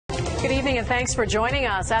Good evening and thanks for joining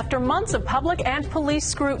us. After months of public and police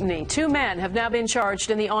scrutiny, 2 men have now been charged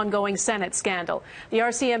in the ongoing Senate scandal. The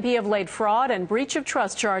RCMP have laid fraud and breach of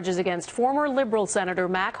trust charges against former Liberal Senator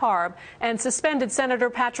Mac Harb and suspended Senator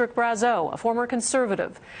Patrick Brazeau, a former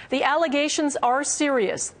Conservative. The allegations are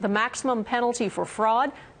serious. The maximum penalty for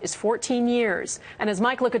fraud is 14 years. And as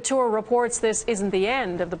Mike Couteur reports, this isn't the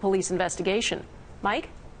end of the police investigation. Mike?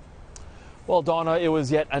 Well, Donna, it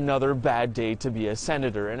was yet another bad day to be a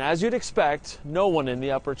senator. And as you'd expect, no one in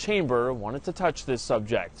the upper chamber wanted to touch this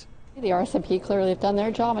subject. The RCMP clearly have done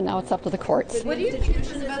their job, and now it's up to the courts. What do you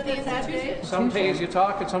think about these bad days? Some days you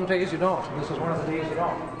talk and some days you don't. This is one of the days you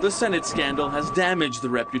don't. The Senate scandal has damaged the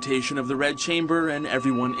reputation of the Red Chamber and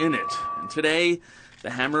everyone in it. And today, the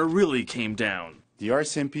hammer really came down. The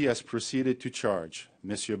RCMP has proceeded to charge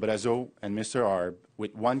Mr. Brazeau and Mr. Harb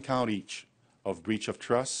with 1 count each of breach of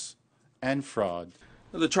trust and fraud.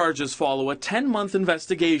 The charges follow a 10-month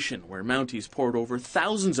investigation where Mounties poured over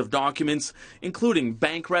thousands of documents, including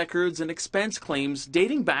bank records and expense claims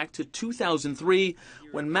dating back to 2003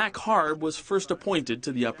 when Mac Harb was first appointed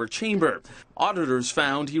to the upper chamber. Auditors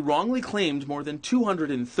found he wrongly claimed more than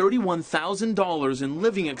 $231,000 in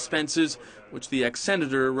living expenses, which the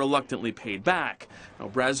ex-senator reluctantly paid back. Now,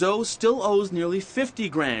 Brazeau still owes nearly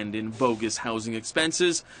 $50,000 in bogus housing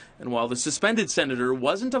expenses, and while the suspended senator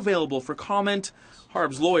wasn't available for comment,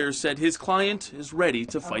 Harb's lawyer said his client is ready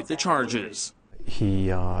to fight the charges. He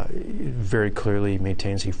very clearly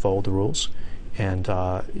maintains he followed the rules, and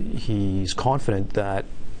he's confident that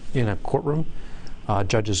in a courtroom,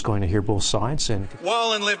 judge is going to hear both sides. And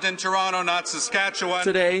Wallen lived in Toronto, not Saskatchewan.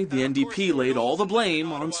 Today, the NDP laid all the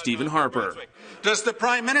blame on Stephen Harper. Does the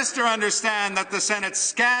Prime Minister understand that the Senate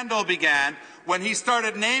scandal began when he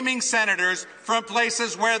started naming senators from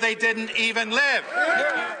places where they didn't even live?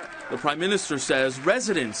 The Prime Minister says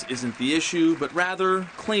residence isn't the issue, but rather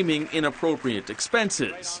claiming inappropriate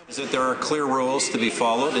expenses. That there are clear rules to be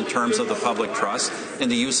followed in terms of the public trust in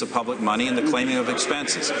the use of public money and the claiming of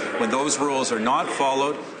expenses. When those rules are not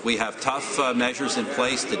followed, we have tough measures in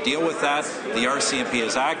place to deal with that. The RCMP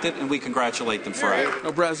has acted, and we congratulate them for it.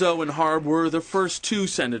 Now, Brazeau and Harb were the first 2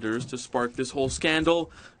 senators to spark this whole scandal,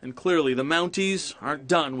 and clearly the Mounties aren't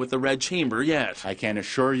done with the Red Chamber yet. I can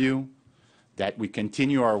assure you that we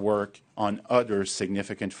continue our work on other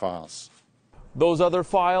significant files. Those other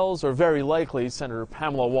files are very likely Senator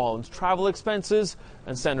Pamela Wallen's travel expenses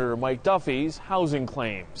and Senator Mike Duffy's housing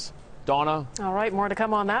claims. Donna? All right, more to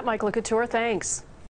come on that. Mike Couteur, thanks.